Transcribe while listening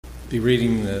Be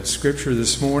reading the scripture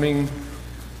this morning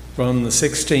from the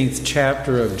 16th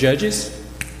chapter of Judges.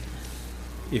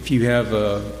 If you have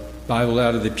a Bible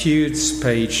out of the pew, it's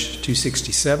page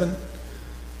 267.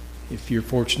 If you're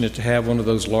fortunate to have one of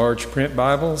those large print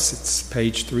Bibles, it's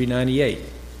page 398.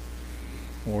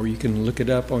 Or you can look it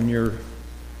up on your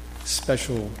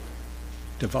special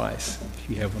device if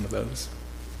you have one of those.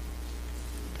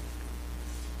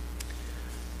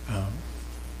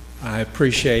 I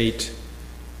appreciate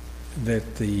that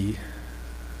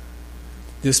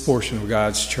this portion of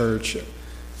God's church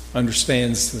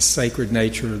understands the sacred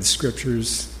nature of the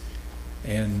Scriptures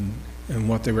and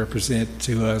what they represent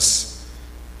to us,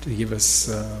 to give us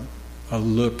a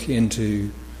look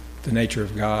into the nature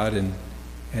of God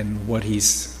and what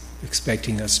He's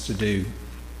expecting us to do.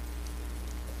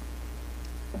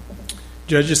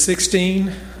 Judges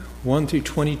 16, 1 through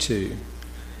 22.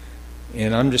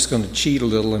 And I'm just going to cheat a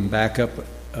little and back up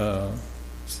a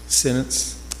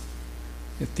sentence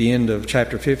at the end of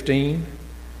chapter 15.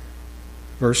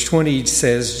 Verse 20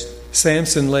 says,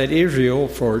 Samson led Israel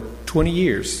for 20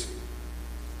 years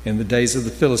in the days of the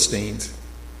Philistines.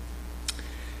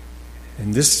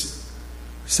 And this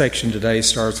section today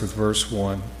starts with verse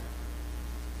 1.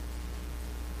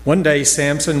 One day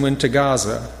Samson went to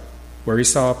Gaza, where he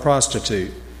saw a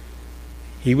prostitute.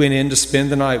 He went in to spend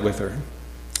the night with her.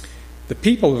 The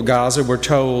people of Gaza were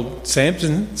told,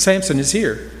 Samson is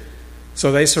here. So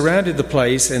they surrounded the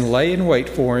place and lay in wait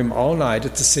for him all night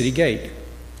at the city gate.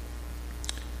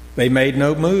 They made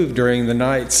no move during the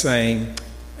night, saying,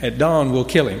 at dawn we'll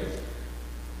kill him.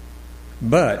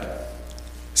 But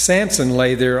Samson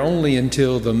lay there only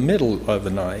until the middle of the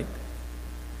night.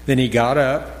 Then he got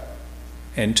up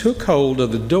and took hold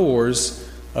of the doors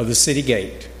of the city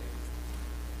gate,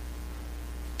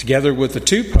 together with the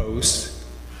two posts,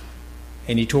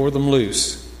 and he tore them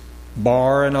loose,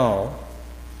 bar and all.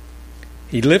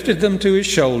 He lifted them to his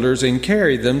shoulders and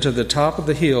carried them to the top of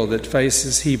the hill that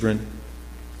faces Hebron.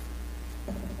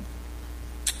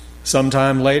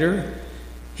 Sometime later,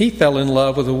 he fell in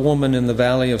love with a woman in the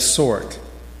valley of Sorek,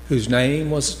 whose name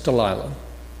was Delilah.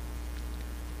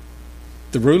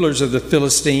 The rulers of the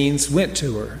Philistines went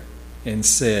to her and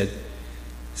said,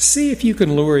 see if you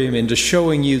can lure him into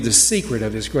showing you the secret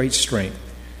of his great strength.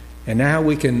 And now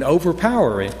we can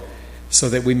overpower him so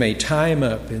that we may tie him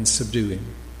up and subdue him.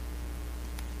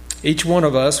 Each one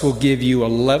of us will give you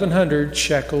 1,100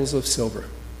 shekels of silver.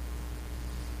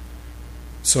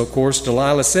 So, of course,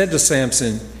 Delilah said to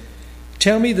Samson,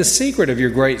 tell me the secret of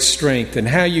your great strength and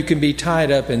how you can be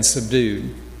tied up and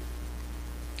subdued.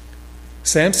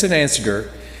 Samson answered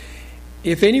her,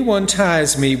 if anyone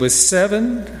ties me with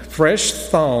 7 fresh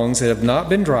thongs that have not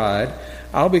been dried,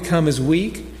 I'll become as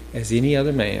weak as any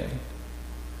other man.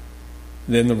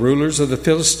 Then the rulers of the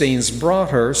Philistines brought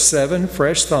her 7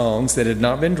 fresh thongs that had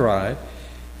not been dried,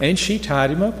 and she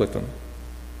tied him up with them.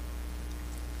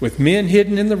 With men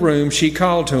hidden in the room, she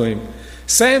called to him,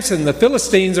 Samson, the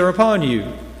Philistines are upon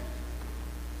you.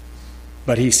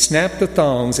 But he snapped the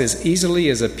thongs as easily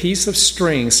as a piece of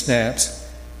string snaps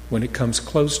when it comes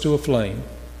close to a flame.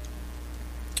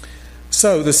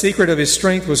 So the secret of his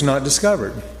strength was not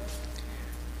discovered.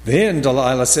 Then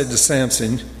Delilah said to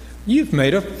Samson, you've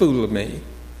made a fool of me.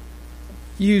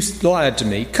 You lied to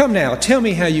me. Come now, tell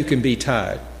me how you can be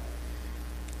tied.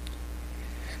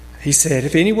 He said,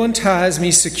 if anyone ties me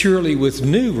securely with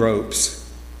new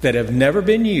ropes that have never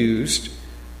been used,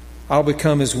 I'll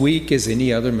become as weak as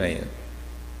any other man.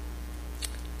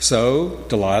 So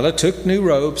Delilah took new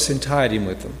ropes and tied him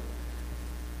with them.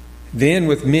 Then,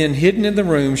 with men hidden in the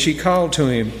room, she called to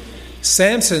him,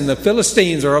 Samson, the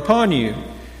Philistines are upon you.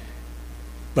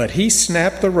 But he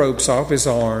snapped the ropes off his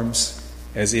arms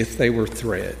as if they were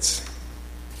threads.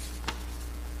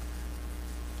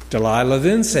 Delilah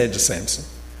then said to Samson,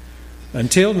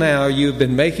 until now you have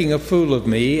been making a fool of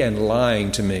me and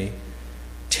lying to me.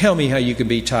 Tell me how you can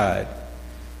be tied.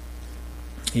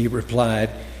 He replied,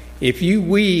 if you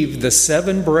weave the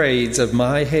 7 braids of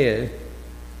my head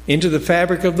into the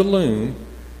fabric of the loom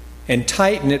and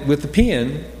tighten it with the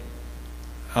pin,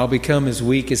 I'll become as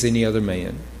weak as any other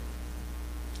man.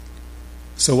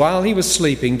 So while he was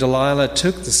sleeping, Delilah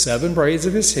took the 7 braids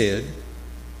of his head,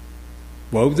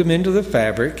 wove them into the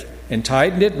fabric, and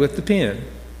tightened it with the pin.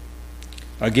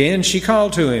 Again she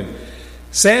called to him,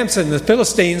 Samson, the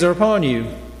Philistines are upon you.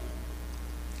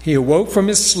 He awoke from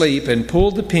his sleep and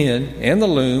pulled the pin and the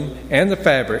loom and the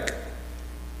fabric.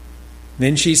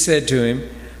 Then she said to him,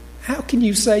 how can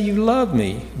you say you love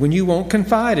me when you won't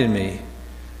confide in me?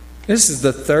 This is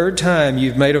the 3rd time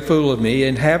you've made a fool of me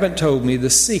and haven't told me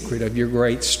the secret of your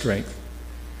great strength.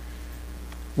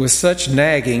 With such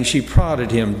nagging, she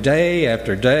prodded him day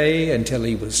after day until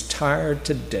he was tired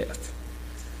to death.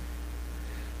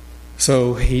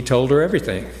 So he told her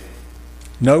everything.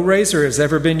 "No razor has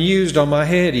ever been used on my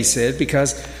head," he said,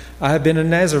 "because I have been a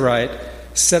Nazirite,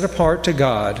 set apart to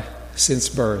God since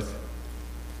birth.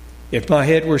 If my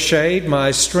head were shaved,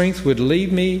 my strength would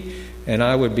leave me, and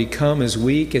I would become as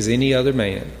weak as any other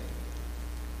man."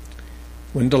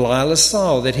 When Delilah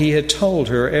saw that he had told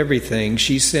her everything,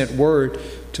 she sent word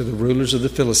to the rulers of the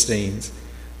Philistines,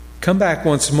 "Come back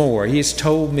once more. He has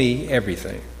told me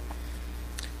everything."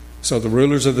 So the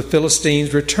rulers of the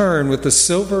Philistines returned with the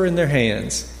silver in their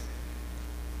hands.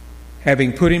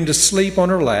 Having put him to sleep on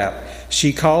her lap,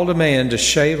 she called a man to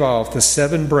shave off the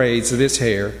 7 braids of his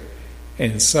hair,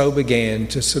 and so began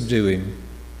to subdue him.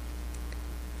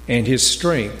 And his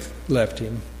strength left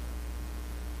him.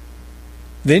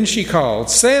 Then she called,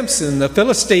 "Samson, the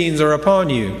Philistines are upon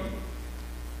you."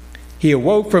 He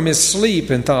awoke from his sleep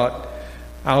and thought,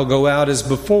 "I'll go out as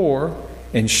before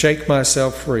and shake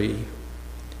myself free."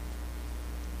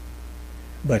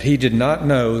 But he did not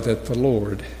know that the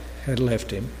Lord had left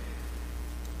him.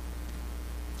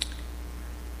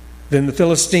 Then the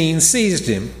Philistines seized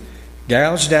him,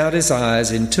 gouged out his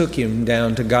eyes, and took him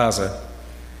down to Gaza.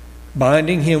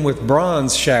 Binding him with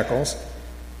bronze shackles,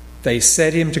 they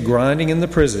set him to grinding in the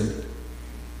prison.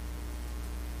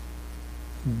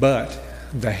 But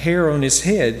the hair on his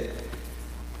head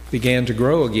began to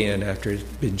grow again after it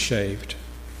had been shaved.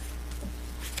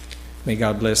 May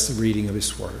God bless the reading of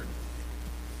His Word.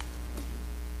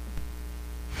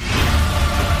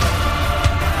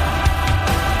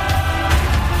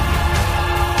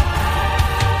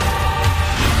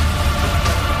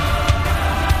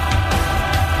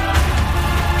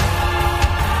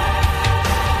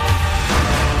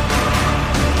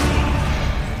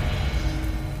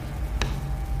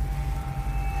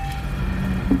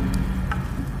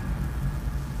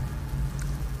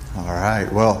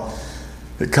 Well,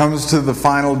 it comes to the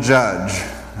final judge.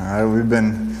 All right, we've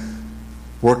been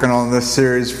working on this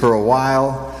series for a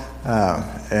while,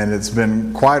 and it's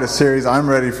been quite a series. I'm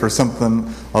ready for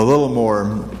something a little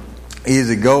more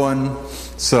easygoing.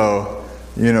 So,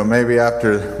 maybe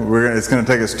after it's going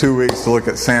to take us 2 weeks to look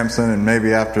at Samson, and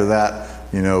maybe after that,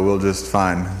 we'll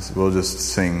just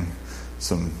sing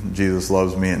some "Jesus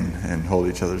Loves Me" and hold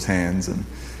each other's hands and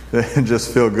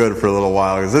just feel good for a little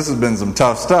while, because this has been some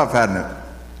tough stuff, hasn't it?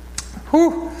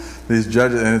 Whew. These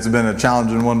judges, and it's been a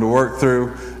challenging one to work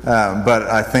through, but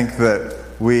I think that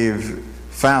we've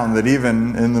found that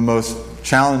even in the most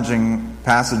challenging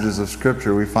passages of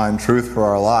Scripture, we find truth for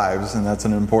our lives, and that's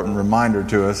an important reminder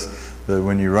to us that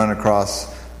when you run across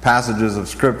passages of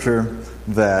Scripture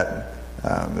that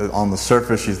on the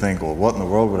surface you think, well, what in the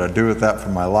world would I do with that for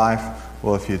my life?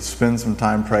 Well, if you'd spend some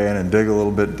time praying and dig a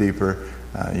little bit deeper,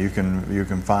 you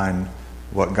can find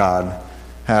what God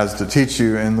has to teach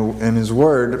you in His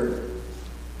Word,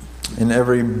 in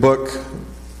every book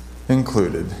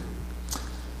included.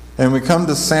 And we come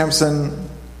to Samson,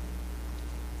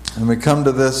 and we come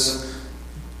to this.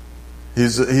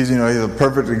 He's a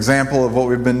perfect example of what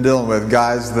we've been dealing with.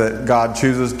 Guys that God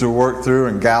chooses to work through,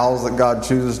 and gals that God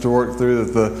chooses to work through,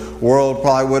 that the world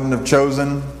probably wouldn't have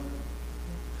chosen.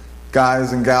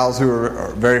 Guys and gals who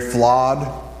are very flawed,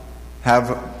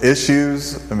 have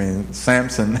issues. I mean,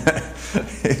 Samson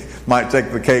he might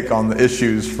take the cake on the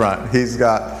issues front. He's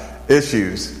got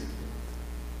issues.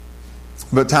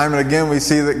 But time and again we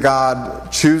see that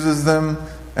God chooses them,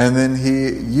 and then He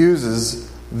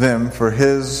uses them for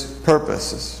His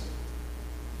purposes.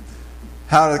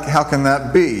 How can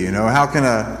that be? How can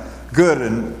a good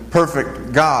and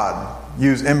perfect God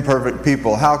use imperfect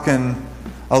people? How can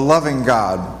a loving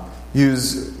God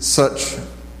use such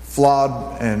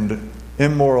flawed and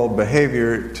immoral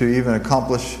behavior to even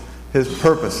accomplish His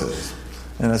purposes?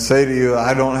 And I say to you,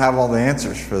 I don't have all the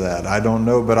answers for that. I don't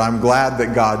know, but I'm glad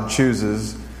that God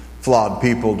chooses flawed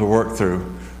people to work through,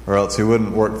 or else He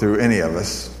wouldn't work through any of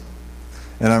us.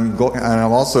 And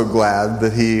I'm also glad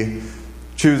that He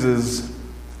chooses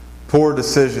poor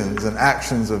decisions and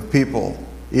actions of people,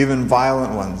 even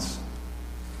violent ones,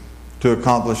 to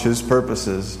accomplish His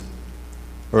purposes,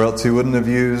 or else He wouldn't have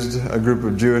used a group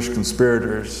of Jewish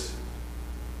conspirators.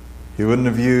 He wouldn't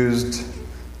have used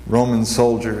Roman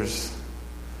soldiers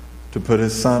to put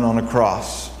His Son on a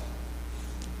cross,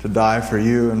 to die for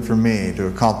you and for me, to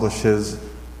accomplish His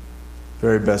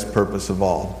very best purpose of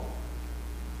all,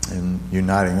 in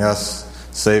uniting us,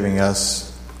 saving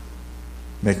us,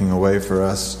 making a way for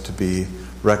us to be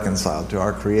reconciled to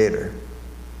our Creator.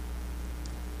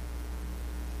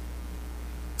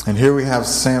 And here we have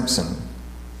Samson.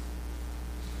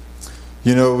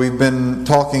 We've been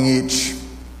talking each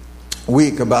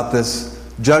week about this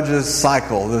judges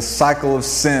cycle, this cycle of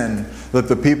sin that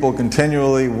the people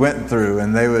continually went through,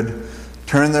 and they would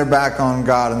turn their back on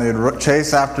God and they would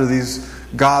chase after these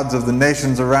gods of the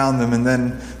nations around them, and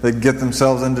then they'd get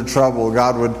themselves into trouble.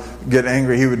 God would get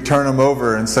angry. He would turn them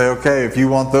over and say, okay, if you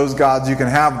want those gods, you can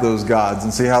have those gods,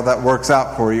 and see how that works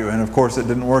out for you. And of course it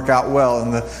didn't work out well,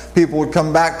 and the people would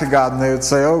come back to God and they would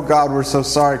say, oh God, we're so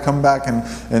sorry, come back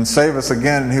and save us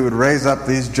again. And He would raise up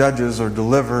these judges or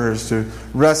deliverers to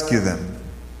rescue them.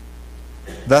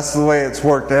 That's the way it's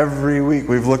worked every week.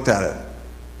 We've looked at it.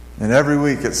 And every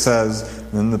week it says,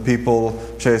 then the people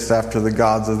chased after the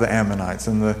gods of the Ammonites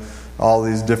and all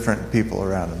these different people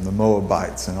around them, the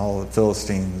Moabites and all the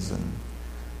Philistines. And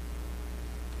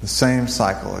the same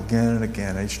cycle again and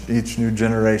again, each new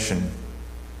generation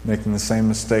making the same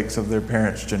mistakes of their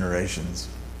parents' generations.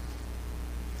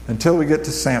 Until we get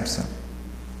to Samson.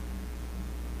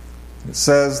 It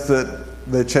says that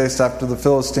they chased after the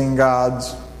Philistine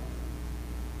gods.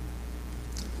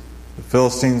 The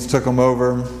Philistines took them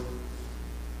over.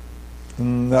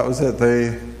 And that was it.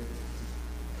 They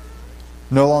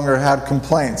no longer had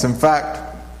complaints. In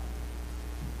fact,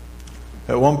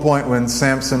 at one point when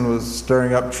Samson was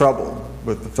stirring up trouble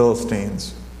with the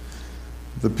Philistines,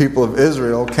 the people of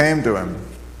Israel came to him.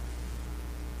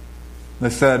 They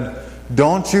said,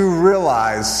 don't you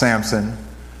realize, Samson,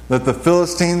 that the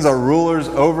Philistines are rulers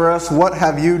over us? What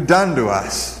have you done to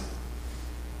us?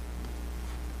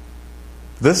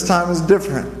 This time is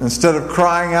different. Instead of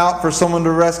crying out for someone to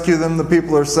rescue them, the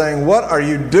people are saying, what are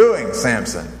you doing,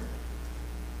 Samson?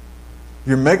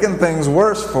 You're making things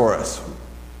worse for us.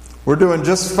 We're doing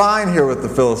just fine here with the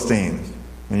Philistines,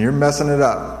 and you're messing it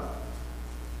up.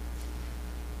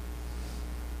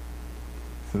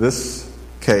 This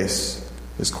case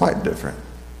is quite different.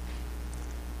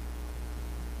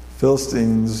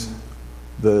 Philistines,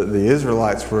 the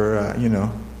Israelites were,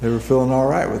 they were feeling all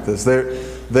right with this.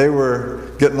 They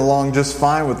were getting along just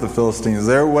fine with the Philistines.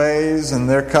 Their ways and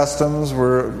their customs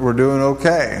were doing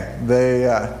okay.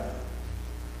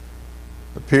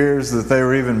 Appears that they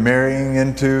were even marrying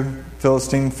into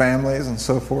Philistine families and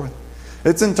so forth.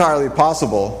 It's entirely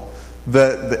possible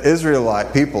that the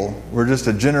Israelite people were just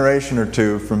a generation or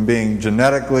two from being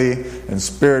genetically and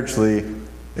spiritually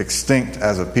extinct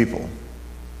as a people.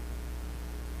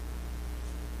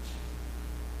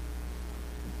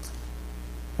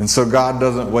 And so God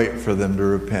doesn't wait for them to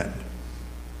repent.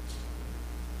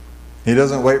 He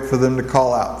doesn't wait for them to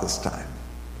call out this time.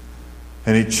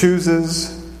 And He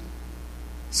chooses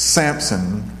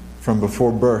Samson from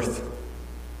before birth.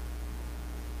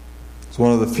 It's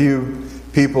one of the few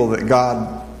people that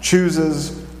God chooses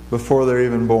before they're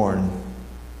even born.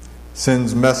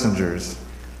 Sends messengers.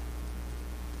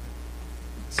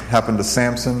 It happened to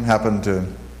Samson, happened to,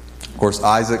 of course,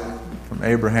 Isaac from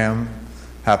Abraham.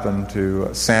 Happened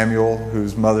to Samuel,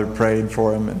 whose mother prayed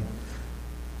for him, and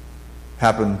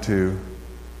happened to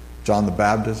John the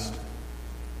Baptist,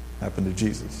 happened to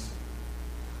Jesus.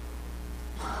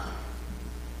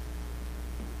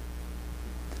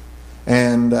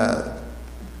 And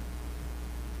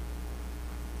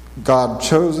God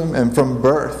chose him, and from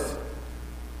birth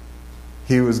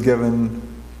he was given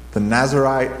the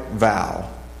Nazirite vow.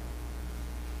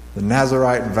 The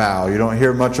Nazirite vow. You don't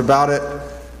hear much about it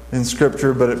in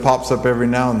Scripture, but it pops up every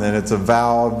now and then. It's a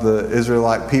vow of the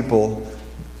Israelite people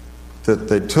that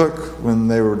they took when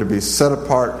they were to be set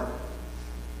apart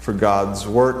for God's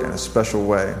work in a special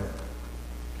way.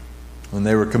 When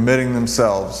they were committing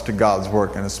themselves to God's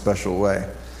work in a special way.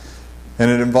 And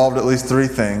it involved at least 3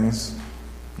 things.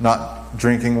 Not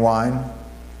drinking wine,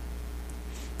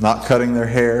 not cutting their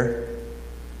hair,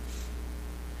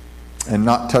 and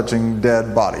not touching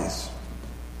dead bodies.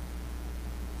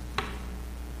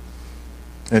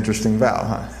 Interesting vow,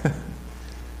 huh?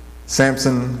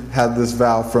 Samson had this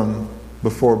vow from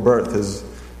before birth.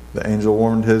 The angel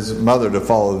warned his mother to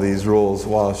follow these rules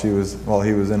while he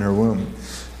was in her womb.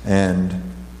 And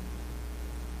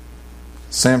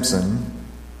Samson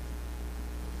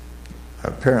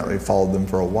apparently followed them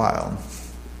for a while.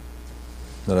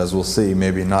 But as we'll see,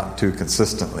 maybe not too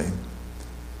consistently.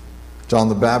 John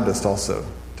the Baptist also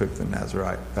took the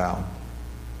Nazirite vow.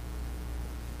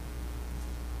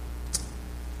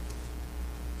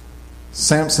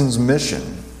 Samson's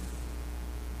mission,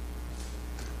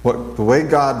 the way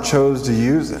God chose to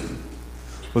use him,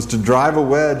 was to drive a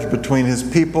wedge between his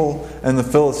people and the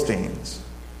Philistines.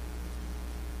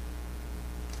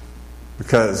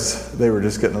 Because they were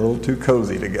just getting a little too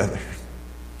cozy together.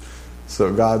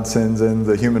 So God sends in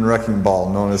the human wrecking ball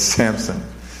known as Samson.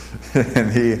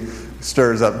 And he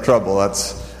stirs up trouble.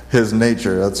 That's his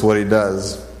nature. That's what he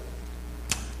does.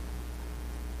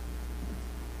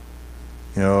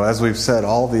 As we've said,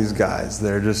 all these guys,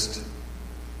 they're just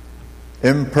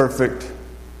imperfect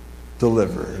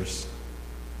deliverers.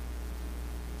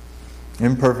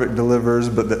 Imperfect deliverers,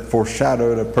 but that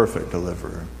foreshadowed a perfect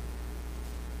deliverer,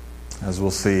 as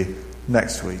we'll see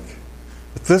next week.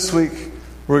 But this week,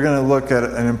 we're going to look at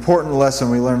an important lesson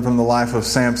we learned from the life of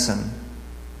Samson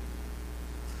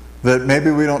that maybe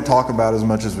we don't talk about as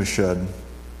much as we should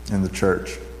in the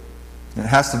church. It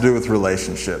has to do with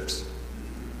relationships.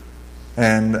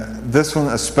 And this one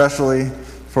especially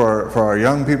for our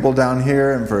young people down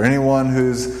here and for anyone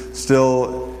who's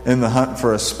still in the hunt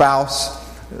for a spouse.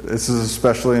 This is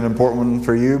especially an important one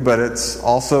for you, but it's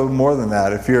also more than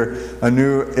that. If you're a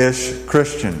new-ish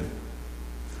Christian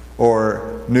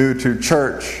or new to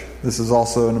church, this is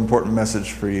also an important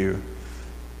message for you.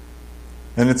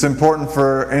 And it's important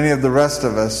for any of the rest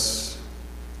of us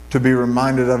to be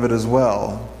reminded of it as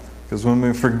well. Because when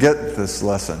we forget this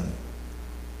lesson,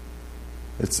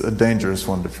 it's a dangerous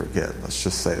one to forget. Let's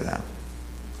just say that.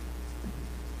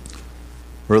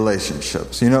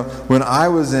 Relationships. When I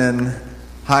was in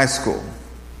high school,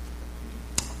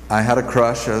 I had a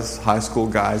crush, as high school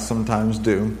guys sometimes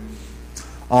do,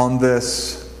 on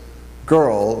this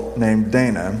girl named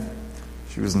Dana.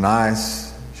 She was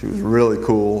nice. She was really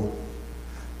cool.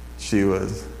 She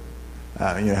was,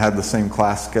 had the same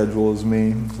class schedule as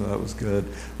me, so that was good.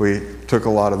 We took a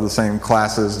lot of the same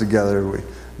classes together. We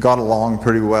got along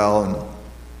pretty well, and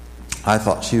I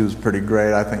thought she was pretty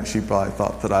great. I think she probably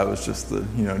thought that I was just the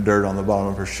dirt on the bottom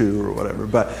of her shoe or whatever.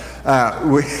 But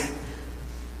we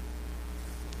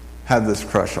had this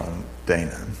crush on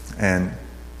Dana, and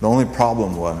the only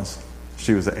problem was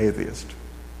she was an atheist.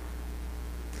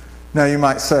 Now you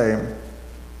might say,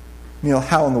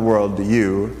 how in the world do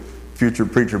you, future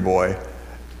preacher boy,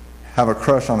 have a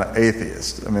crush on an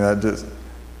atheist?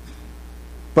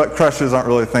 But crushes aren't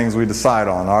really things we decide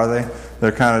on, are they?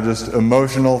 They're kind of just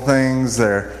emotional things.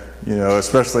 They're,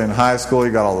 especially in high school,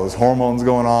 you got all those hormones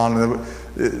going on.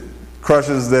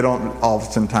 Crushes, they don't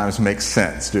oftentimes make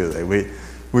sense, do they?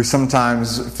 We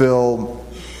sometimes feel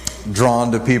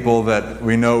drawn to people that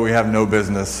we know we have no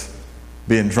business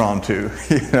being drawn to,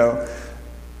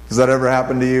 Does that ever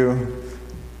happen to you?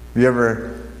 Have you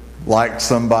ever liked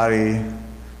somebody,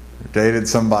 or dated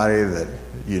somebody that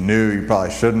you knew you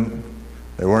probably shouldn't?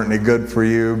 They weren't any good for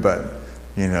you, but,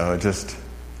 it just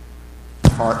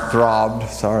heart throbbed.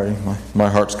 Sorry, my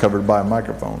heart's covered by a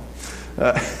microphone.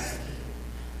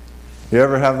 You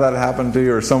ever have that happen to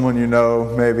you, or someone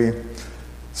maybe?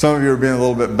 Some of you are being a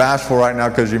little bit bashful right now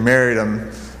because you married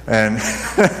them, and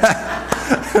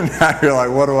now you're like,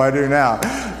 what do I do now?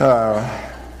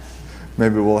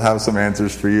 Maybe we'll have some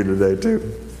answers for you today,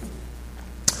 too.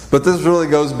 But this really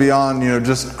goes beyond,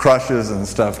 just crushes and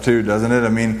stuff, too, doesn't it? I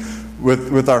mean,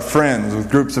 with our friends, with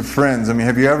groups of friends. I mean,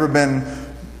 have you ever been,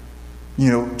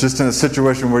 just in a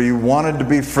situation where you wanted to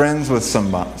be friends with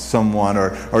someone,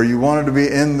 or you wanted to be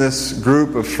in this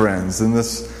group of friends, in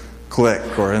this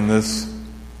clique, or in this,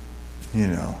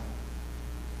 I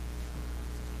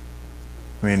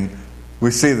mean,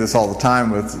 we see this all the time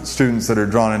with students that are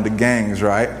drawn into gangs,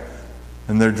 right?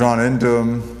 And they're drawn into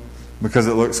them because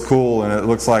it looks cool and it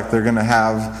looks like they're going to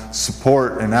have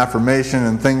support and affirmation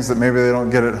and things that maybe they don't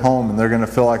get at home, and they're going to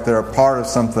feel like they're a part of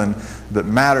something that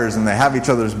matters, and they have each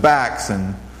other's backs,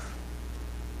 and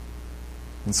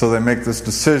so they make this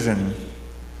decision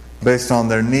based on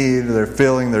their need, their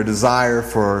feeling, their desire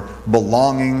for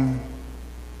belonging,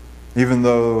 even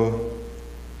though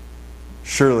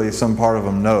surely some part of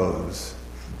them knows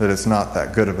that it's not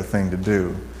that good of a thing to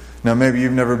do. Now, maybe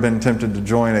you've never been tempted to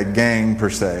join a gang per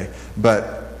se,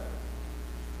 but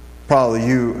probably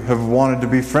you have wanted to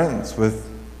be friends with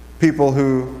people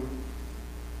who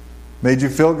made you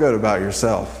feel good about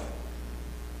yourself,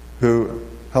 who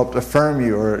helped affirm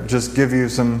you or just give you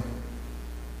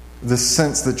this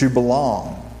sense that you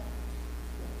belong.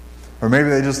 Or maybe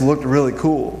they just looked really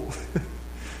cool,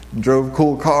 drove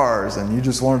cool cars, and you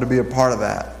just wanted to be a part of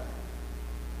that.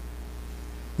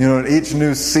 In each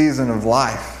new season of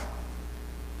life,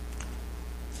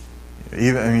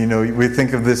 we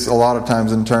think of this a lot of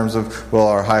times in terms of,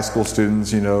 our high school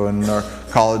students, and our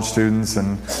college students,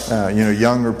 and,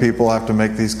 younger people have to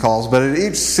make these calls. But at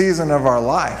each season of our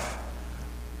life,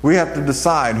 we have to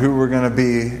decide who we're going to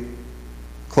be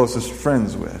closest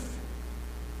friends with.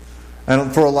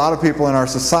 And for a lot of people in our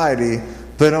society,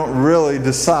 they don't really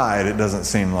decide, it doesn't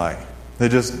seem like. They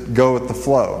just go with the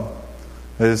flow.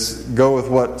 They just go with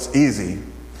what's easy,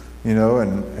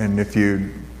 and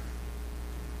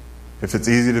if it's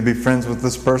easy to be friends with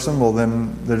this person, well,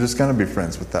 then they're just going to be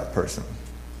friends with that person.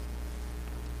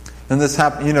 And this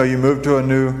happens, you move to a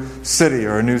new city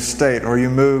or a new state, or you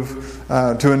move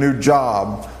to a new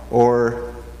job,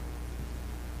 or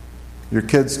your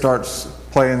kid starts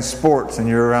playing sports and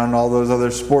you're around all those other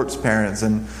sports parents.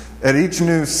 And at each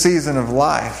new season of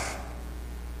life,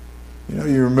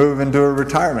 you move into a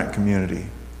retirement community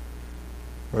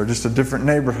or just a different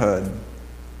neighborhood.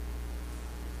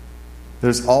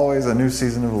 There's always a new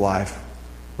season of life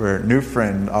where new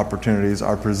friend opportunities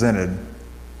are presented.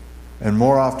 And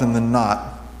more often than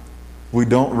not, we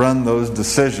don't run those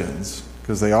decisions,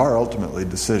 because they are ultimately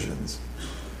decisions,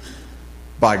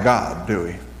 by God, do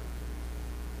we?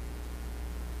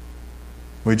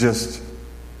 We just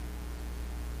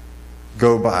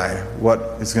go by what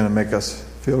is going to make us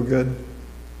feel good,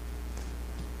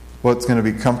 what's going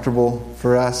to be comfortable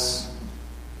for us.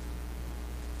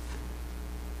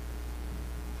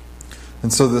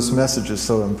 And so this message is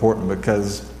so important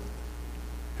because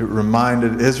it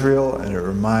reminded Israel, and it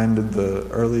reminded the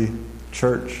early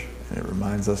church, and it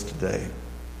reminds us today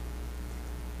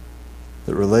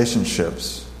that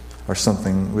relationships are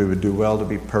something we would do well to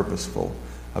be purposeful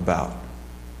about.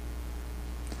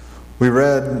 We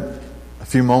read a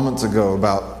few moments ago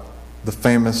about the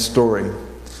famous story,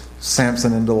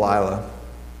 Samson and Delilah.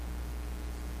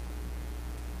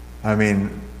 I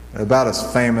mean, about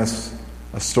as famous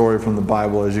a story from the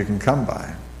Bible as you can come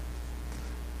by.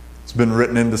 It's been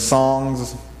written into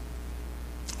songs,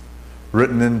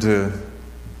 written into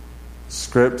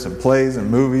scripts and plays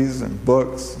and movies and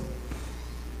books.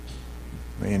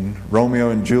 I mean, Romeo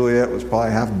and Juliet was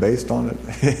probably half based on it.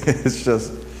 It's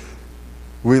just,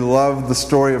 we love the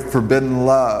story of forbidden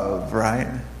love, right?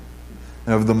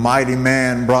 And of the mighty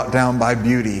man brought down by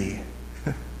beauty.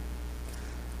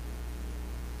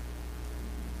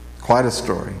 Quite a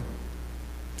story.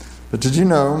 But did you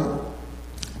know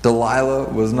Delilah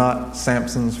was not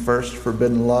Samson's first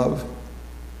forbidden love?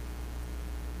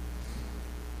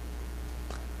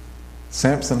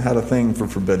 Samson had a thing for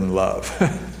forbidden love.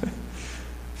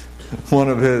 One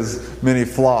of his many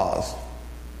flaws.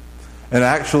 And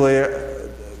actually,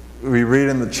 we read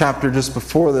in the chapter just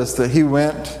before this that he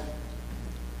went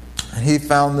and he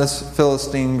found this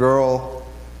Philistine girl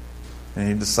and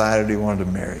he decided he wanted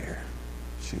to marry her.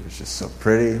 She was just so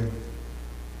pretty,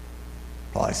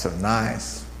 probably so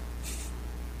nice.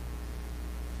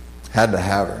 Had to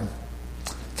have her.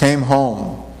 Came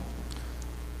home,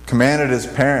 commanded his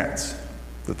parents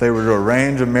that they were to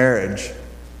arrange a marriage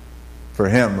for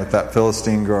him with that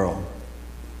Philistine girl.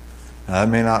 Now, that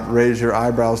may not raise your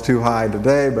eyebrows too high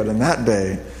today, but in that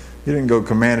day, you didn't go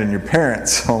commanding your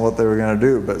parents on what they were going to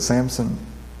do. But Samson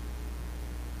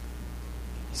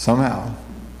somehow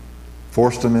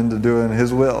forced him into doing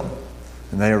his will.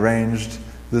 And they arranged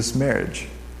this marriage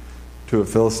to a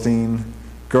Philistine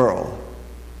girl.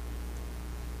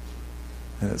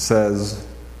 And it says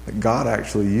that God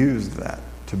actually used that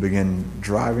to begin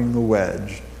driving the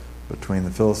wedge between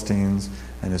the Philistines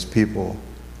and his people.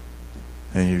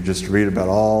 And you just read about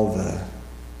all the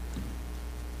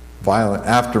violent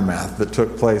aftermath that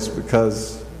took place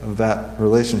because of that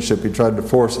relationship he tried to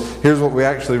force. Here's what we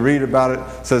actually read about it.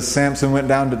 It says, Samson went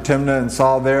down to Timnah and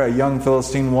saw there a young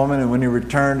Philistine woman, and when he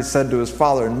returned, he said to his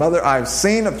father and mother, I have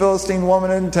seen a Philistine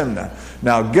woman in Timnah.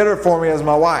 Now get her for me as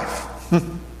my wife.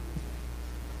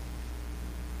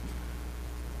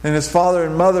 And his father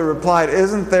and mother replied,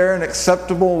 isn't there an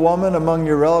acceptable woman among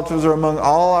your relatives or among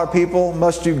all our people?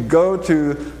 Must you go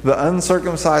to the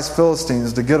uncircumcised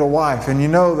Philistines to get a wife? And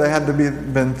they had to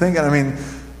been thinking,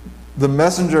 the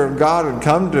messenger of God had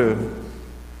come to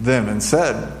them and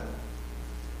said,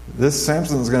 this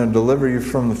Samson's going to deliver you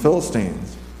from the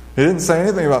Philistines. He didn't say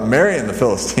anything about marrying the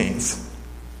Philistines.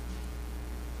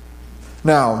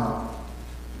 Now,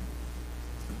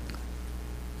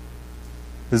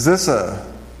 is this a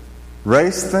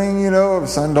race thing, of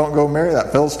son, don't go marry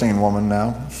that Philistine woman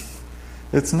now?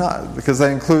 It's not, because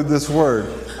they include this word,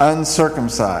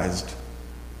 uncircumcised.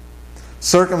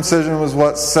 Circumcision was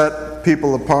what set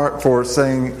people apart for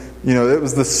saying, it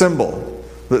was the symbol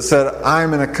that said,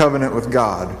 I'm in a covenant with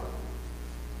God.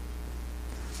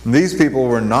 And these people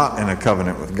were not in a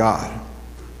covenant with God.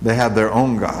 They had their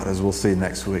own God, as we'll see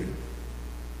next week.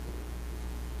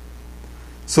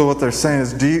 So what they're saying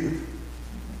is, do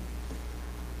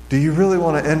you really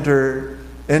want to enter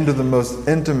into the most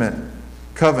intimate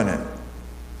covenant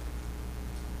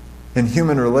in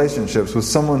human relationships with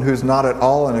someone who's not at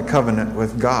all in a covenant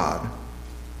with God?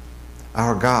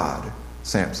 Our God,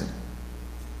 Samson.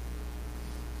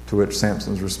 To which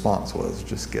Samson's response was,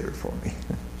 just get her for me.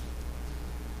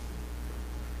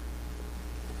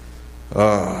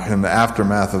 In the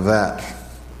aftermath of that,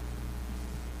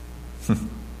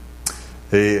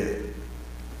 he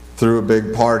threw a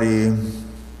big party,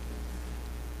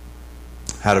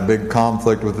 had a big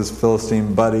conflict with his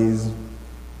Philistine buddies.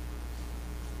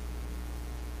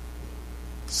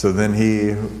 So then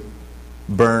he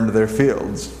burned their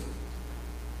fields.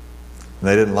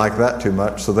 They didn't like that too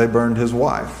much, so they burned his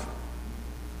wife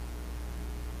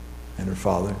and her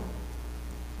father.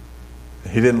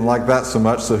 He didn't like that so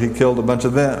much, so he killed a bunch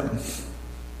of them.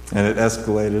 And it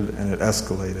escalated and it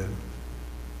escalated.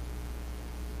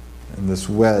 And this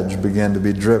wedge began to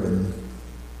be driven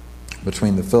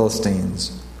between the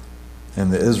Philistines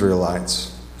and the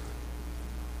Israelites.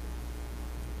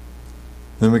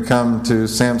 Then we come to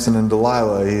Samson and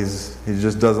Delilah. He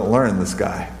just doesn't learn, this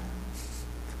guy.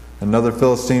 Another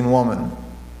Philistine woman.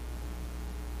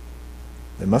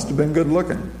 They must have been good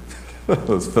looking,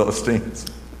 those Philistines.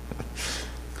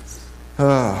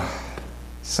 Oh,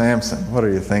 Samson, what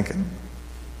are you thinking?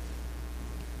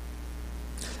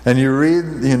 And you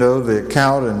read, the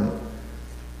account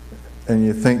and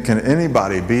you think, can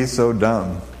anybody be so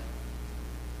dumb?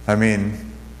 I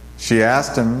mean, she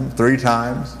asked him 3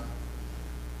 times.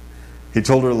 He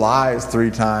told her lies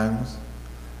 3 times.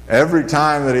 Every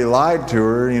time that he lied to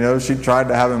her, she tried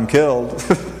to have him killed.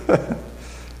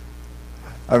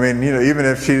 I mean, even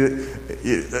if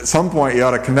at some point you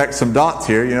ought to connect some dots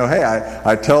here. Hey,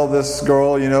 I tell this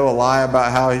girl, a lie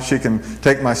about how she can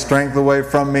take my strength away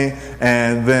from me,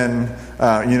 and then,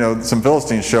 some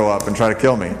Philistines show up and try to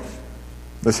kill me.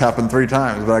 This happened 3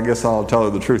 times, but I guess I'll tell her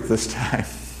the truth this time.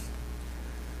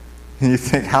 And you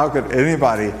think, how could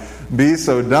anybody be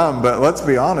so dumb? But let's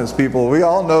be honest, people. We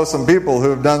all know some people who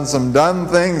have done some dumb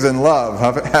things in love,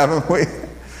 haven't we?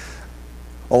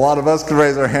 A lot of us could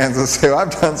raise our hands and say, I've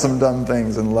done some dumb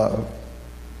things in love.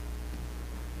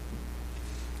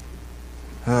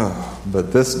 Oh,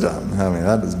 but this dumb,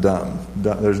 that is dumb.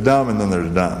 There's dumb and then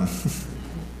there's dumb.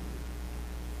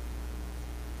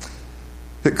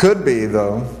 It could be,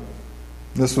 though,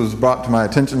 this was brought to my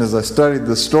attention as I studied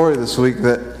this story this week,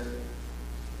 that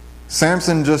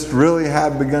Samson just really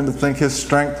had begun to think his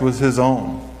strength was his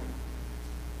own.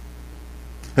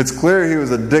 It's clear he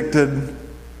was addicted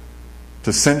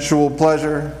to sensual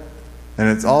pleasure,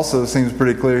 and it also seems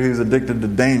pretty clear he was addicted to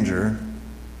danger.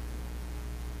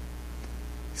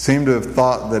 He seemed to have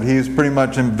thought that he was pretty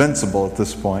much invincible at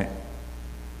this point.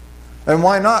 And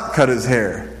why not cut his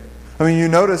hair? I mean, you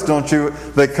notice, don't you?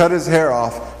 They cut his hair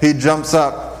off. He jumps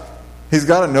up. He's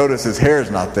got to notice his hair's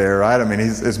not there, right? I mean,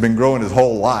 it's been growing his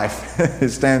whole life. He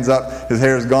stands up, his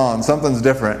hair's gone. Something's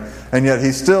different. And yet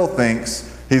he still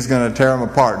thinks he's going to tear him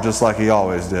apart just like he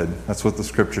always did. That's what the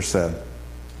scripture said.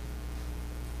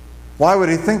 Why would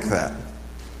he think that?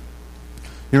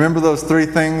 You remember those 3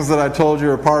 things that I told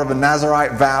you are part of a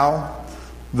Nazirite vow?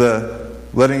 The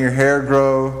letting your hair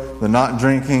grow, the not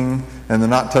drinking, and the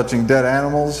not touching dead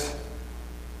animals?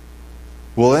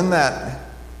 Well, in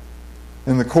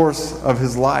the course of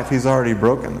his life, he's already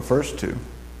broken the first 2.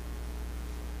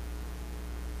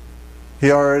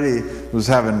 He already was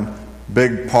having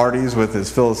big parties with his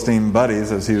Philistine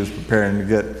buddies as he was preparing to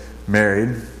get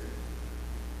married.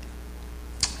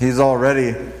 He's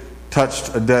already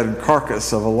touched a dead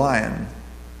carcass of a lion.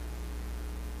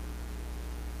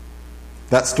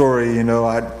 That story,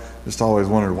 I just always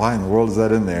wondered, why in the world is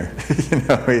that in there?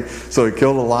 So he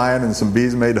killed a lion and some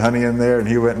bees made honey in there and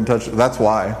he went and touched it. That's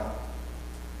why.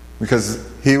 Because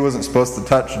he wasn't supposed to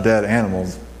touch dead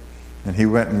animals. And he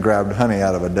went and grabbed honey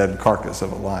out of a dead carcass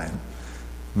of a lion.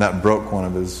 And that broke one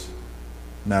of his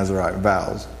Nazirite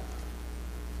vows.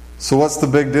 So what's the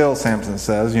big deal, Samson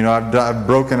says? I've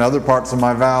broken other parts of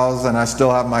my vows and I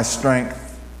still have my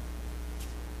strength.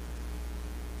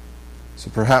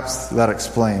 So perhaps that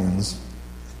explains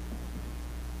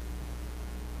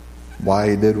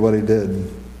why he did what he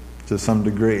did to some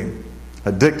degree.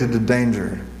 Addicted to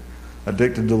danger,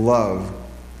 addicted to love,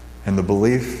 and the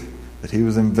belief that he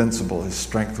was invincible, his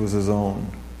strength was his own.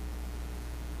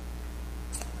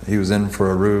 He was in for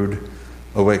a rude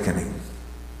awakening.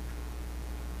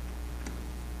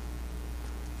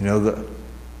 The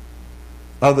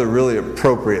other really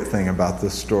appropriate thing about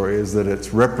this story is that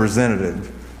it's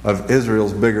representative of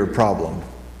Israel's bigger problem.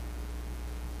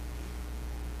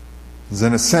 Because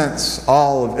in a sense,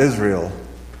 all of Israel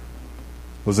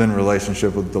was in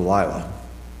relationship with Delilah.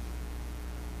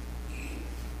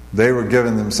 They were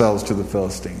giving themselves to the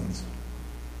Philistines.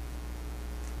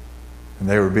 And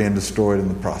they were being destroyed in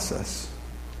the process.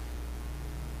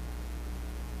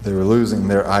 They were losing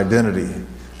their identity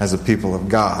as a people of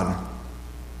God.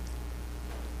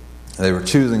 They were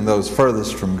choosing those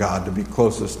furthest from God to be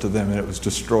closest to them, and it was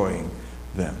destroying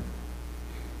them.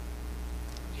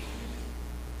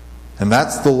 And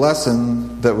that's the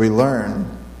lesson that we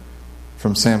learn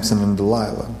from Samson and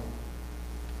Delilah.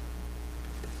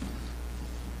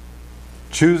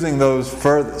 Choosing those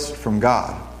furthest from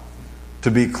God to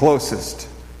be closest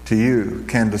to you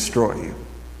can destroy you.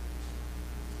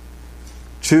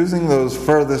 Choosing those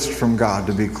furthest from God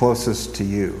to be closest to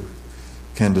you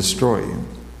can destroy you.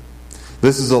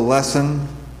 This is a lesson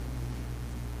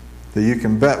that you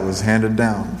can bet was handed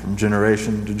down from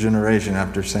generation to generation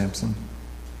after Samson.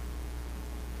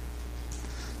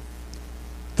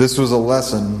 This was a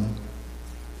lesson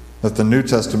that the New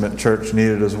Testament church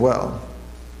needed as well.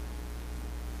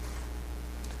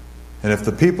 And if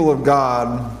the people of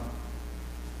God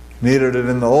needed it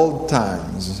in the old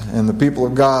times, and the people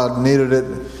of God needed it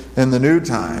in the new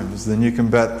times, then you can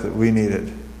bet that we need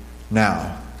it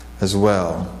now as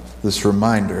well. This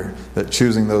reminder that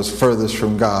choosing those furthest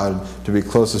from God to be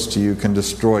closest to you can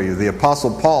destroy you. The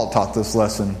Apostle Paul taught this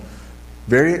lesson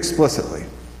very explicitly.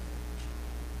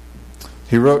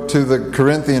 He wrote to the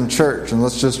Corinthian church, and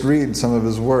let's just read some of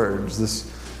his words.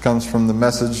 This comes from the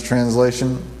Message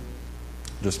translation.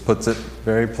 Just puts it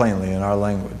very plainly in our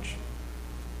language.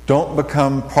 Don't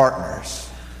become partners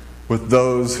with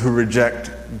those who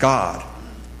reject God.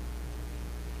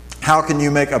 How can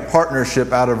you make a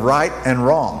partnership out of right and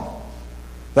wrong?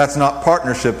 That's not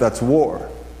partnership, that's war.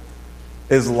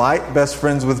 Is light best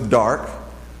friends with dark?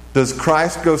 Does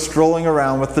Christ go strolling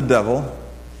around with the devil?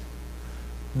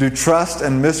 Do trust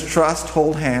and mistrust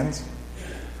hold hands?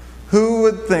 Who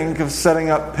would think of setting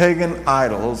up pagan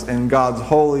idols in God's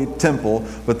holy temple?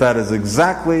 But that is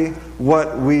exactly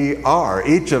what we are.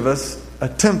 Each of us a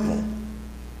temple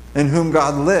in whom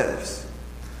God lives.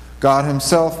 God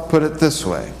himself put it this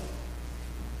way.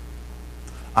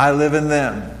 I live in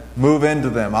them. Move into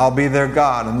them. I'll be their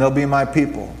God and they'll be my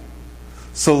people.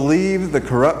 So leave the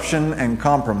corruption and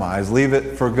compromise. Leave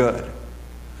it for good.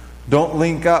 Don't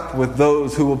link up with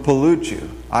those who will pollute you.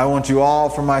 I want you all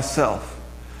for myself.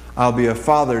 I'll be a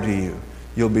father to you.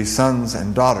 You'll be sons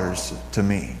and daughters to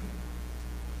me.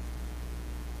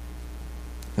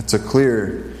 It's a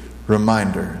clear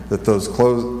reminder that those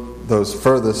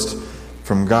furthest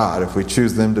from God, if we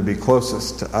choose them to be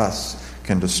closest to us,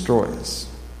 can destroy us.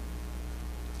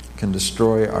 Can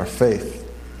destroy our faith.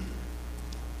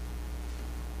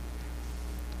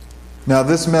 Now,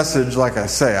 this message, like I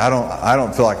say, I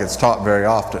don't feel like it's taught very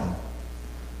often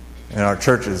in our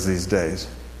churches these days.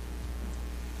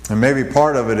 And maybe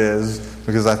part of it is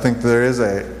because I think there is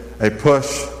a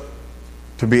push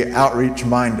to be outreach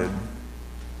minded.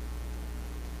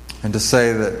 And to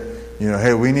say that,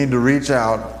 hey, we need to reach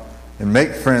out and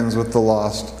make friends with the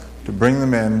lost to bring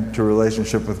them into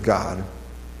relationship with God.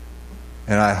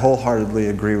 And I wholeheartedly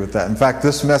agree with that. In fact,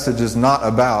 this message is not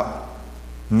about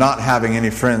not having any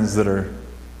friends that are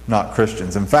not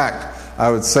Christians. In fact, I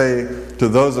would say to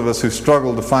those of us who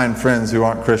struggle to find friends who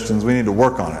aren't Christians, we need to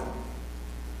work on it.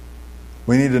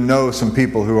 We need to know some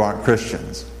people who aren't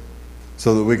Christians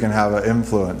so that we can have an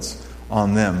influence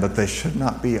on them. But they should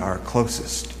not be our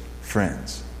closest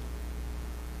friends.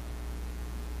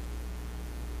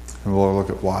 And we'll look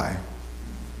at why.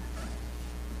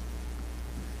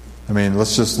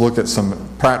 Let's just look at some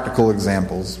practical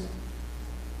examples.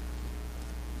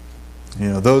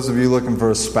 Those of you looking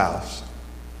for a spouse.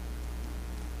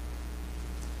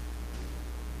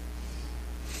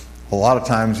 A lot of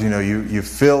times, you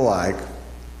feel like,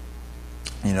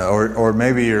 or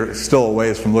maybe you're still a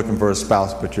ways from looking for a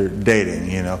spouse, but you're dating,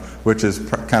 which is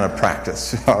kind of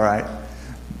practice, all right?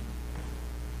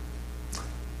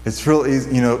 It's real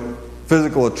easy,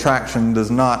 physical attraction does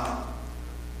not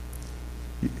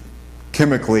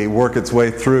chemically work its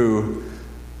way through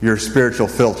your spiritual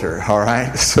filter, all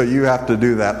right? So you have to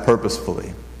do that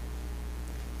purposefully.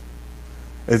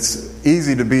 It's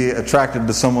easy to be attracted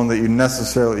to someone that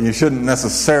you shouldn't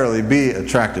necessarily be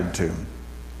attracted to.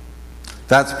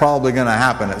 That's probably going to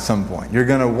happen at some point. You're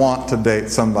going to want to date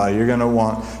somebody. You're going to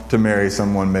want to marry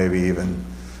someone maybe even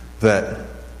that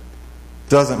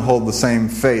doesn't hold the same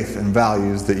faith and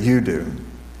values that you do.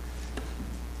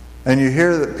 And you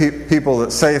hear that people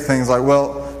that say things like,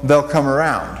 well, they'll come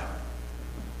around.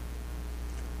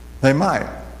 They might.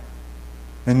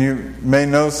 And you may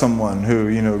know someone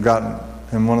who, got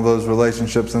in one of those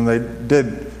relationships and they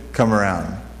did come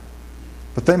around.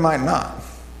 But they might not.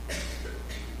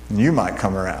 And you might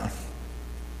come around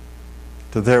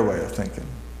to their way of thinking.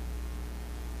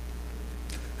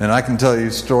 And I can tell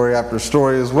you story after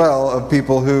story as well of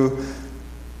people who,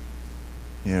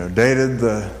 dated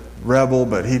the rebel,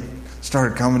 but he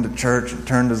started coming to church and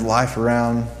turned his life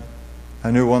around.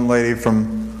 I knew one lady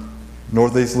from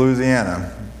Northeast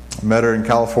Louisiana. I met her in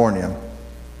California.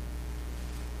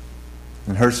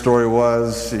 And her story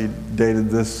was she dated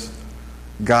this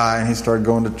guy, and he started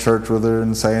going to church with her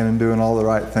and saying and doing all the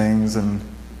right things, and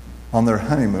on their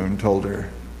honeymoon told her,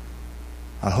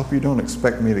 I hope you don't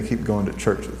expect me to keep going to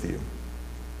church with you.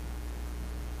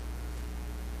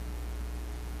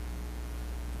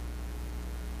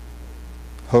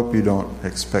 Hope you don't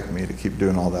expect me to keep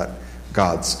doing all that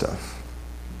God stuff.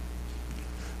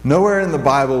 Nowhere in the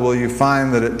Bible will you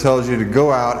find that it tells you to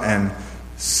go out and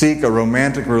seek a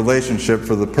romantic relationship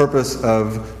for the purpose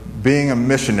of being a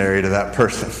missionary to that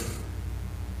person.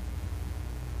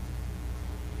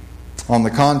 On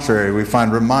the contrary, we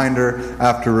find reminder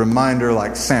after reminder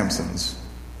like Samson's,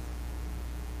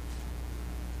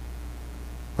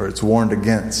 where it's warned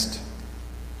against.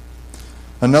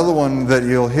 Another one that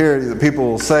you'll hear that people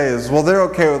will say is, well, they're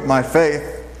okay with my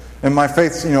faith. And my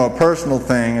faith's, a personal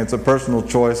thing. It's a personal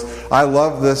choice. I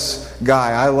love this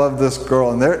guy. I love this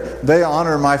girl. And they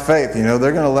honor my faith. They're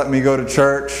going to let me go to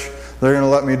church. They're going to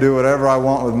let me do whatever I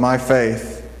want with my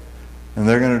faith. And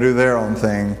they're going to do their own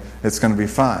thing. It's going to be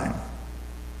fine.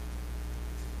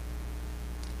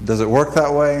 Does it work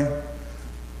that way?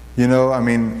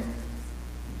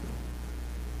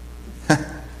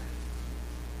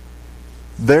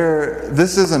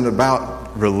 This isn't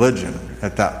about religion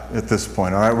at this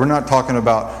point, all right? We're not talking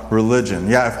about religion.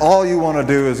 Yeah, if all you want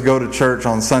to do is go to church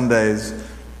on Sundays,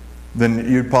 then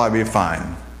you'd probably be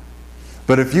fine.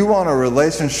 But if you want a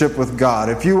relationship with God,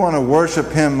 if you want to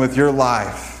worship Him with your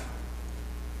life,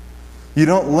 you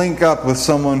don't link up with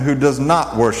someone who does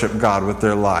not worship God with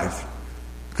their life,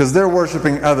 because they're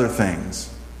worshiping other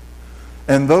things.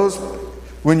 And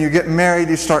when you get married,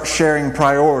 you start sharing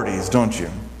priorities, don't you?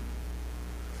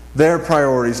 Their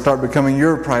priorities start becoming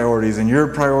your priorities, and your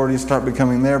priorities start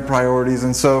becoming their priorities.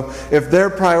 And so if their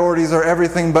priorities are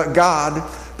everything but God,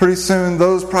 pretty soon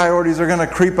those priorities are going to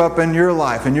creep up in your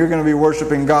life, and you're going to be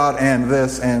worshiping God and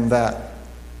this and that.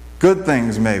 Good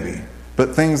things maybe,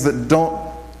 but things that don't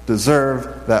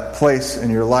deserve that place in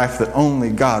your life that only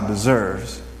God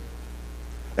deserves.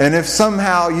 And if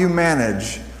somehow you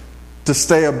manage to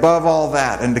stay above all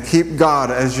that and to keep God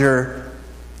as your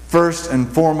first and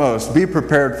foremost, be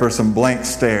prepared for some blank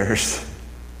stares,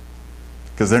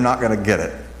 because they're not going to get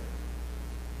it.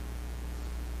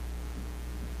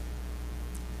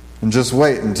 And just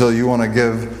wait until you want to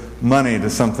give money to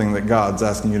something that God's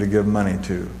asking you to give money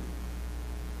to.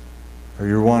 Or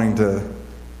you're wanting to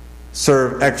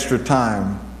serve extra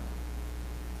time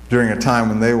during a time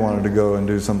when they wanted to go and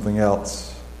do something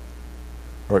else,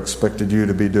 or expected you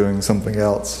to be doing something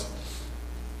else.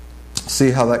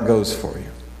 See how that goes for you.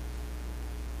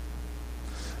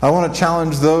 I want to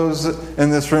challenge those in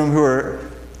this room who are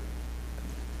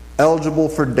eligible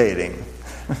for dating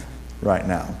right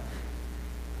now.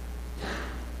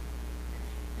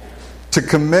 To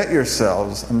commit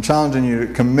yourselves, I'm challenging you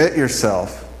to commit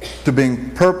yourself to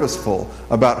being purposeful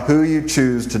about who you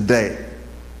choose to date.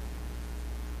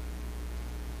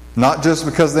 Not just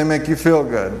because they make you feel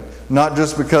good. Not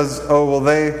just because,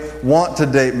 they want to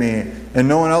date me and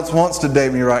no one else wants to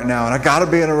date me right now and I got to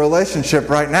be in a relationship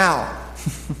right now.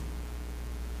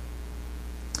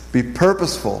 Be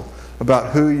purposeful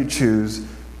about who you choose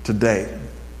to date.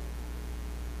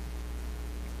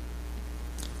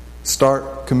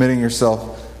 Start committing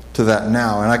yourself to that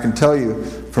now. And I can tell you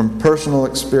from personal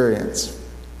experience,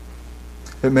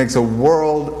 it makes a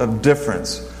world of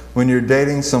difference when you're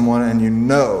dating someone and you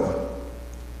know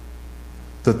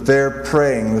that they're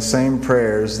praying the same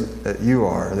prayers that you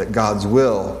are, that God's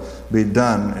will be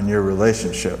done in your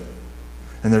relationship.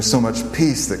 And there's so much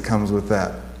peace that comes with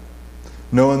that.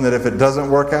 Knowing that if it doesn't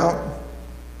work out,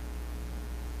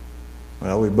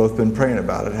 well, we've both been praying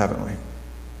about it, haven't we?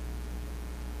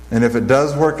 And if it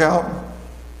does work out,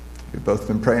 we've both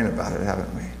been praying about it,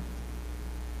 haven't we?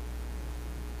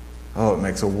 Oh, it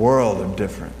makes a world of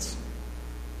difference.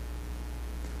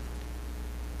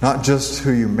 Not just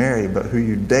who you marry, but who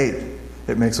you date.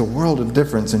 It makes a world of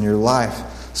difference in your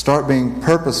life. Start being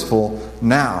purposeful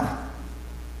now.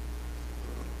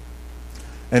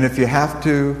 And if you have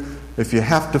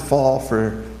to fall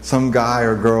for some guy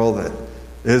or girl that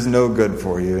is no good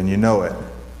for you and you know it,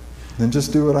 then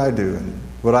just do what I do and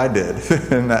what I did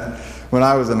when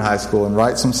I was in high school and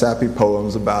write some sappy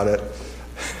poems about it.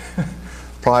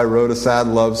 Probably wrote a sad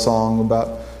love song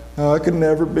about, I could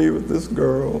never be with this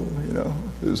girl.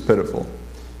 It was pitiful.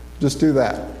 Just do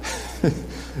that.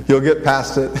 You'll get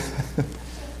past it.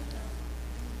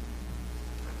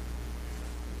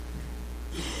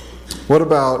 What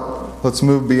about, let's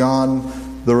move beyond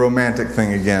the romantic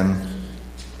thing again.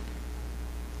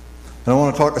 And I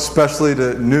want to talk especially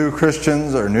to new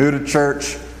Christians or new to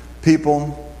church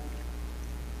people.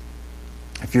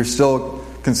 If you're still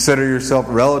consider yourself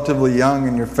relatively young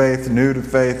in your faith, new to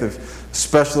faith,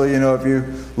 especially if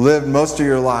you lived most of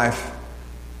your life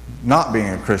not being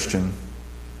a Christian,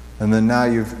 and then now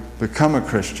you've become a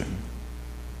Christian.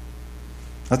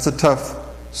 That's a tough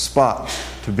spot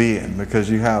to be in, because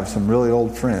you have some really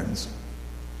old friends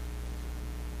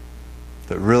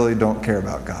that really don't care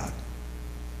about God.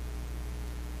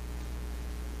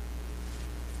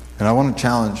 And I want to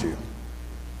challenge you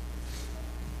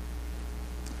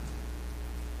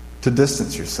to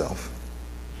distance yourself.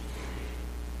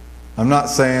 I'm not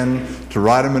saying to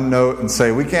write them a note and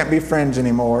say, we can't be friends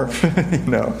anymore,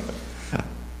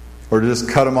 or just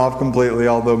cut them off completely,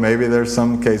 although maybe there's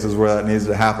some cases where that needs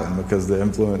to happen because the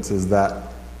influence is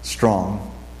that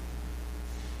strong.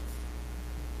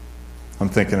 I'm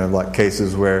thinking of like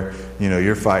cases where,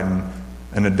 you're fighting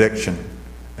an addiction,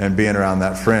 and being around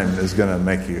that friend is going to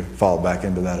make you fall back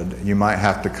into that. You might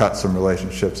have to cut some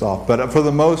relationships off. But for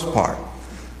the most part,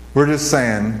 we're just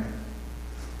saying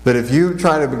that if you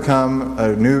try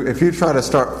to if you try to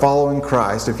start following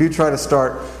Christ, if you try to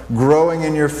start growing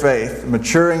in your faith,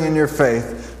 maturing in your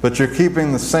faith, but you're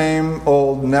keeping the same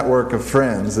old network of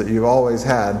friends that you've always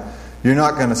had, you're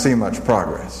not going to see much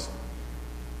progress.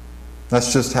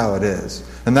 That's just how it is.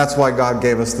 And that's why God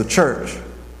gave us the church.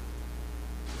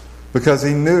 Because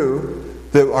He knew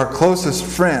that our closest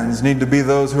friends need to be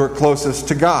those who are closest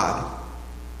to God.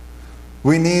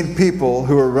 We need people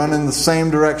who are running the same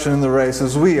direction in the race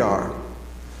as we are,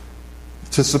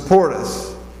 to support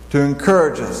us, to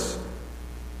encourage us.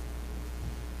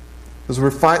 Because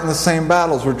we're fighting the same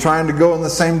battles. We're trying to go in the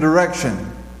same direction.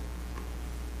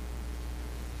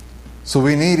 So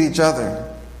we need each other.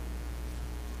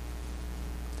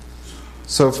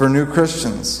 So for new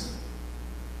Christians,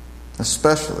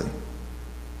 especially,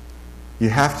 you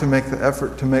have to make the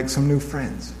effort to make some new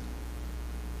friends.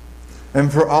 And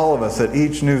for all of us at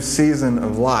each new season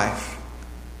of life,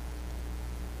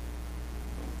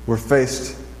 we're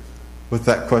faced with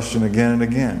that question again and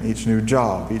again. Each new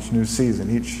job, each new season,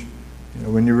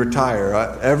 when you retire,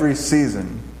 every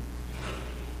season,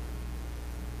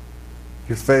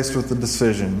 you're faced with the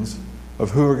decisions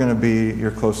of who are going to be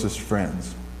your closest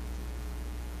friends.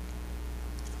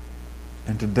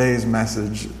 And today's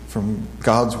message from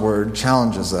God's Word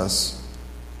challenges us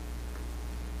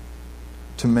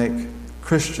to make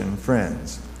Christian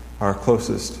friends our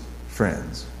closest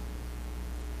friends.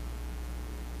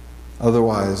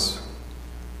 Otherwise,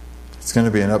 it's going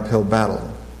to be an uphill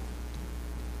battle.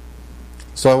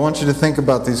 So I want you to think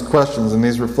about these questions, and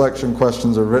these reflection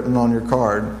questions are written on your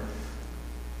card.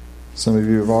 Some of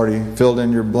you have already filled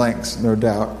in your blanks, no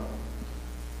doubt.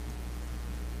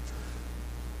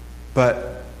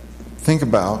 But think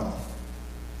about,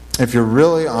 if you're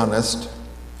really honest,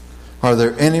 are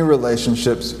there any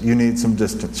relationships you need some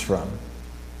distance from?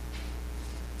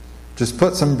 Just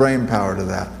put some brain power to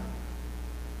that.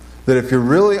 That if you're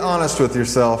really honest with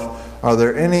yourself, are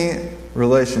there any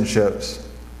relationships?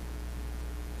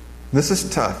 This is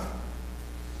tough.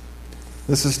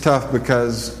 This is tough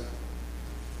because,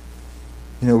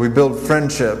 we build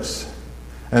friendships,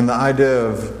 and the idea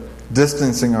of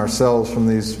distancing ourselves from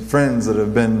these friends that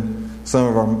have been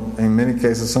in many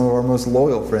cases, some of our most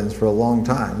loyal friends for a long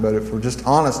time. But if we're just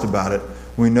honest about it,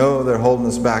 we know they're holding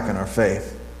us back in our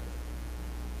faith.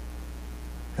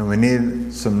 And we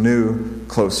need some new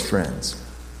close friends.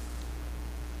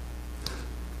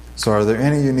 So are there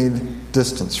any you need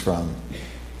distance from?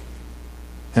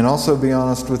 And also be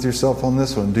honest with yourself on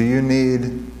this one. Do you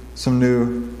need some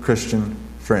new Christian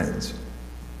friends?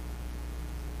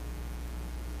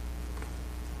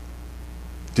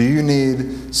 Do you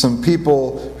need some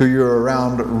people who you're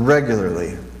around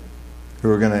regularly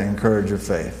who are going to encourage your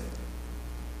faith?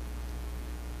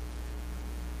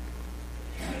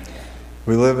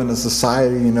 We live in a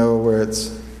society, where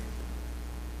it's...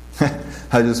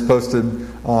 I just posted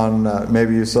on,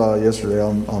 maybe you saw yesterday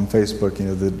on Facebook,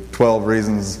 the 12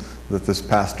 reasons that this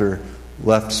pastor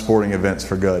left sporting events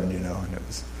for good, and it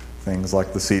was things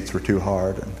like the seats were too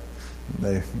hard, and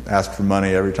they asked for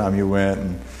money every time you went,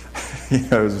 and it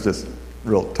was just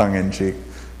real tongue-in-cheek,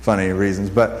 funny reasons.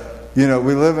 But, we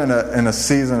live in a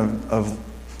season of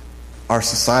our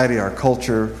society, our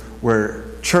culture, where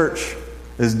church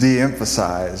is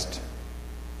de-emphasized.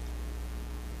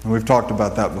 And we've talked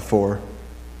about that before.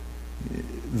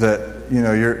 That,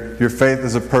 your faith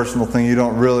is a personal thing. You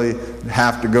don't really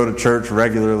have to go to church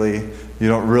regularly. You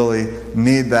don't really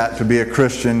need that to be a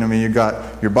Christian. You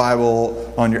got your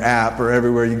Bible on your app or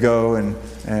everywhere you go, and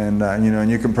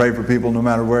you can pray for people no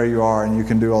matter where you are, and you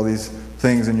can do all these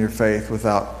things in your faith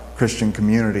without Christian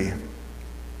community.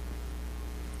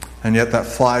 And yet that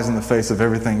flies in the face of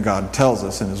everything God tells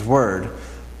us in His Word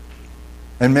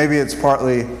And maybe it's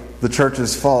partly the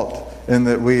church's fault in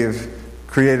that we have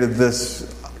created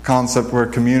this concept where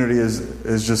community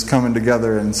is just coming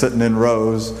together and sitting in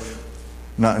rows,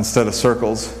 not instead of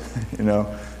circles,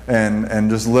 and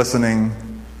just listening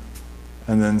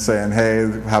and then saying, hey,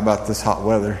 how about this hot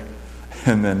weather?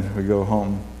 And then we go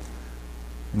home.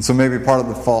 And so maybe part of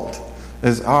the fault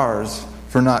is ours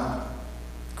for not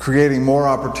creating more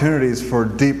opportunities for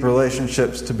deep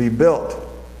relationships to be built.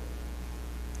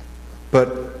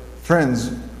 But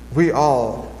friends, we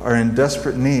all are in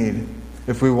desperate need.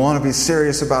 If we want to be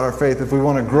serious about our faith, if we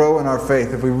want to grow in our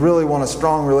faith, if we really want a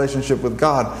strong relationship with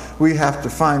God, we have to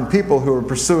find people who are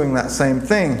pursuing that same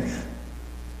thing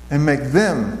and make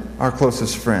them our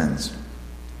closest friends.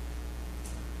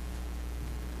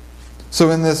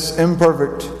 So in this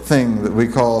imperfect thing that we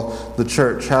call the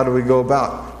church, how do we go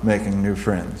about making new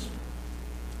friends?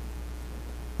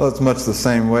 Well, it's much the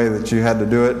same way that you had to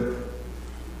do it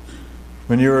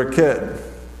when you were a kid.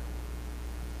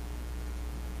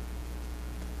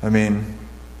 I mean,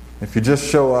 if you just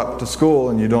show up to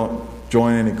school and you don't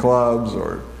join any clubs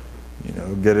or,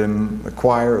 get in the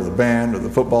choir or the band or the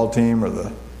football team or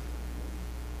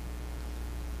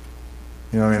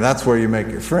that's where you make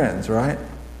your friends, right?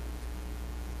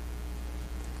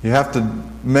 You have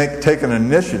to take an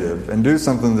initiative and do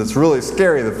something that's really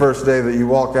scary the first day that you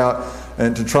walk out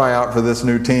and to try out for this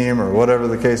new team or whatever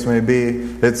the case may be.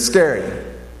 It's scary.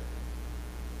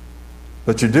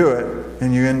 But you do it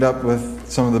and you end up with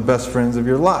some of the best friends of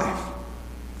your life.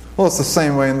 Well, it's the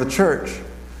same way in the church.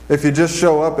 If you just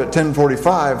show up at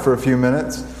 10:45 for a few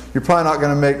minutes, you're probably not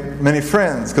going to make many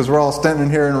friends because we're all standing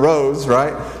here in rows,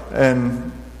 right?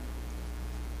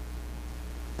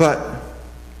 But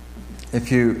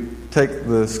if you take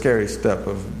the scary step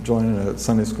of joining a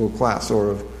Sunday school class or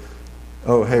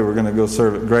of, hey, we're going to go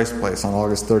serve at Grace Place on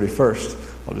August 31st,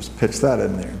 I'll just pitch that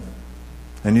in there.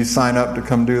 And you sign up to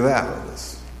come do that with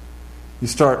us. You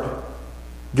start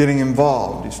getting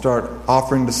involved. You start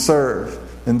offering to serve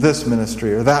in this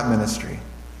ministry or that ministry.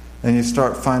 And you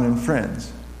start finding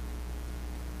friends.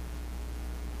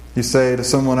 You say to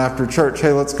someone after church,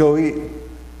 hey, let's go eat.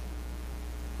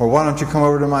 Or why don't you come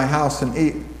over to my house and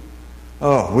eat?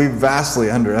 Oh, we vastly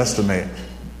underestimate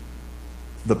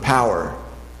the power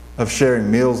of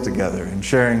sharing meals together and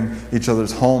sharing each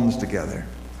other's homes together.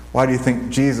 Why do you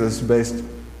think Jesus based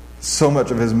so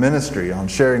much of his ministry on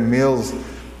sharing meals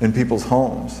in people's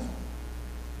homes?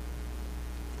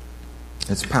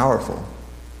 It's powerful.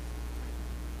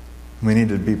 We need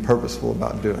to be purposeful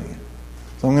about doing it.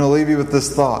 So I'm going to leave you with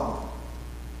this thought.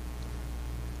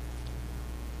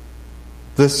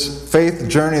 This faith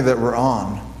journey that we're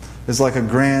on is like a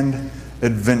grand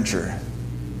adventure.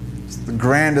 It's the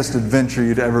grandest adventure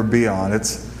you'd ever be on.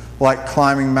 It's like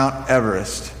climbing Mount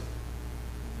Everest.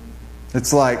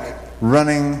 It's like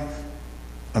running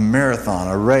a marathon,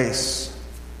 a race.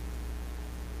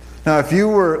 Now, if you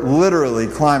were literally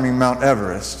climbing Mount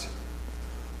Everest,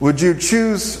 would you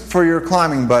choose for your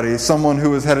climbing buddy someone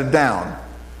who was headed down?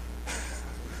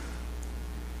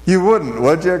 You wouldn't,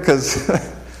 would you? Because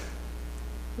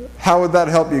how would that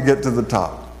help you get to the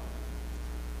top?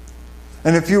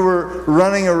 And if you were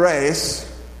running a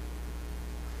race,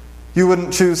 you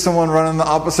wouldn't choose someone running the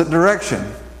opposite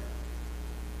direction.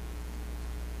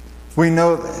 We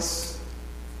know this.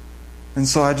 And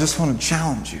so I just want to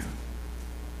challenge you.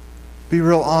 Be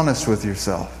real honest with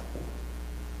yourself.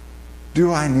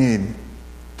 Do I need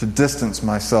to distance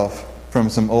myself from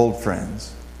some old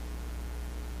friends?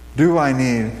 Do I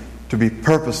need to be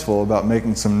purposeful about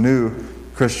making some new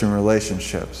Christian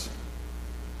relationships?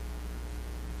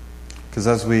 Because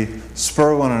as we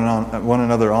spur one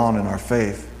another on in our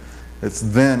faith, it's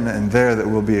then and there that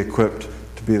we'll be equipped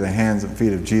to be the hands and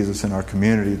feet of Jesus in our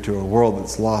community to a world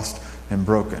that's lost and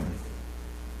broken.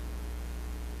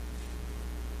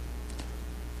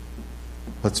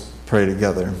 Let's pray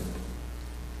together.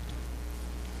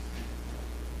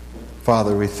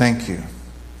 Father, we thank you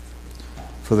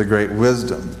for the great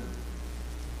wisdom,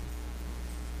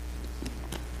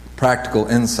 practical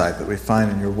insight that we find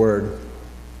in your word.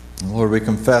 And Lord, we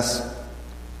confess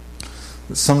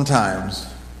that sometimes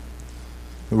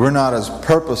we're not as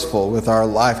purposeful with our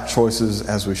life choices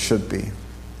as we should be.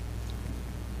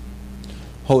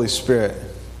 Holy Spirit,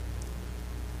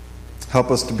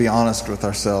 help us to be honest with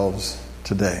ourselves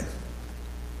today.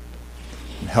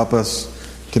 And help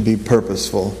us to be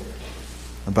purposeful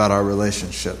about our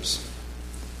relationships,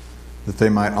 that they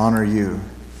might honor you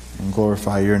and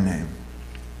glorify your name.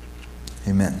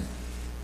 Amen.